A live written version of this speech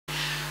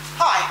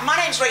Hi, my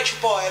name's Rachel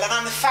Boyle and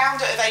I'm the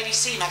founder of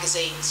ABC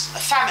Magazines,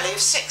 a family of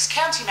 6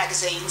 county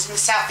magazines in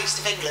the southeast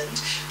of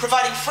England,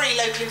 providing free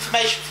local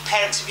information for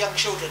parents of young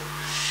children.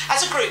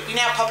 As a group, we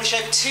now publish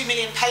over 2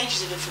 million pages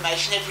of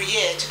information every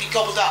year to be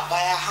gobbled up by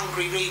our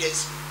hungry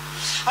readers.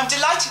 I'm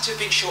delighted to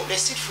have been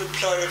shortlisted for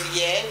Employer of the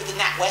Year with the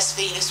NatWest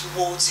Venus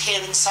Awards here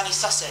in sunny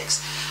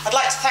Sussex. I'd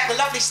like to thank the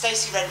lovely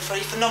Stacey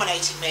Renfrey for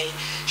nominating me.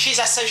 She's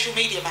our social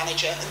media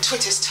manager and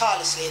twitters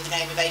tirelessly in the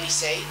name of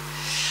ABC.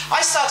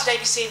 I started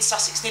ABC in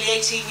Sussex nearly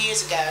 18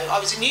 years ago. I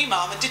was a new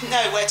mum and didn't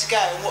know where to go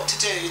and what to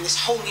do in this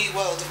whole new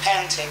world of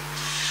parenting.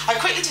 I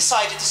quickly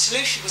decided the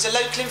solution was a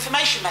local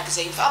information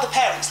magazine for other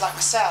parents like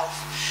myself.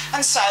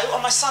 And so,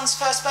 on my son's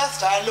first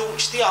birthday, I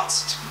launched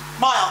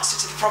my answer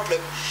to the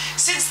problem.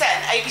 Since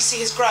then,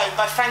 ABC has grown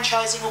by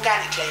franchising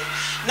organically,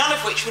 none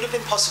of which would have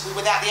been possible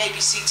without the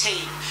ABC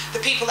team, the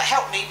people that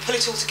helped me pull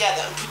it all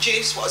together and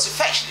produce what has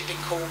affectionately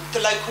been called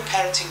the local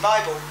parenting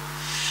Bible.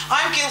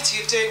 I'm guilty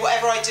of doing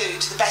whatever I do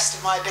to the best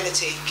of my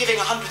ability, giving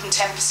 110%.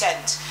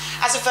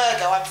 As a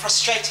Virgo, I'm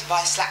frustrated by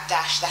a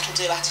slapdash, that'll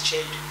do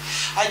attitude.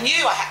 I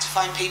knew I had to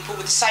find people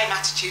with the same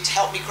attitude to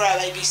help me grow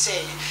ABC.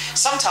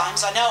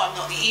 Sometimes I know I'm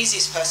not the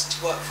easiest person to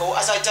work for,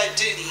 as I don't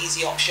do the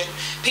easy option.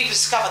 People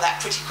discover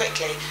that pretty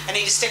quickly and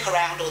either stick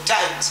around or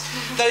don't.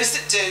 Those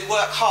that do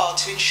work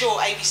hard to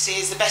ensure ABC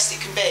is the best it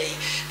can be.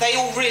 They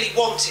all really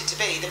want it to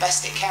be the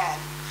best it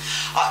can.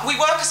 We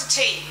work as a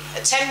team,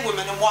 a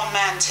 10-woman and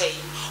 1-man team,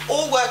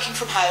 all working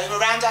from home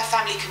around our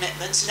family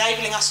commitments,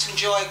 enabling us to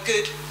enjoy a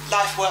good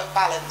life-work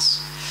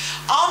balance.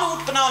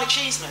 Arnold Banana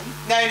Cheeseman,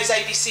 known as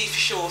ABC for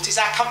short, is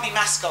our company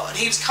mascot, and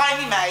he was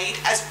kindly made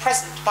as a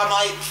present by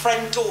my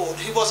friend Dawn,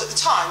 who was at the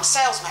time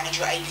sales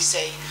manager at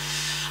ABC.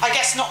 I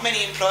guess not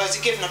many employers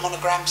are given a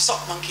monogrammed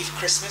sock monkey for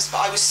Christmas,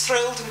 but I was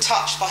thrilled and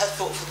touched by her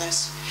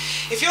thoughtfulness.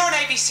 If you're an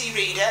ABC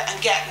reader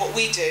and get what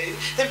we do,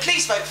 then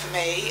please vote for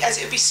me, as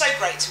it would be so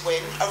great to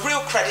win, a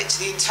real credit to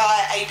the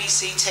entire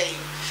ABC team.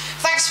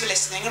 Thanks for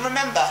listening, and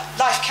remember,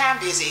 life can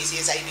be as easy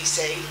as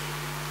ABC.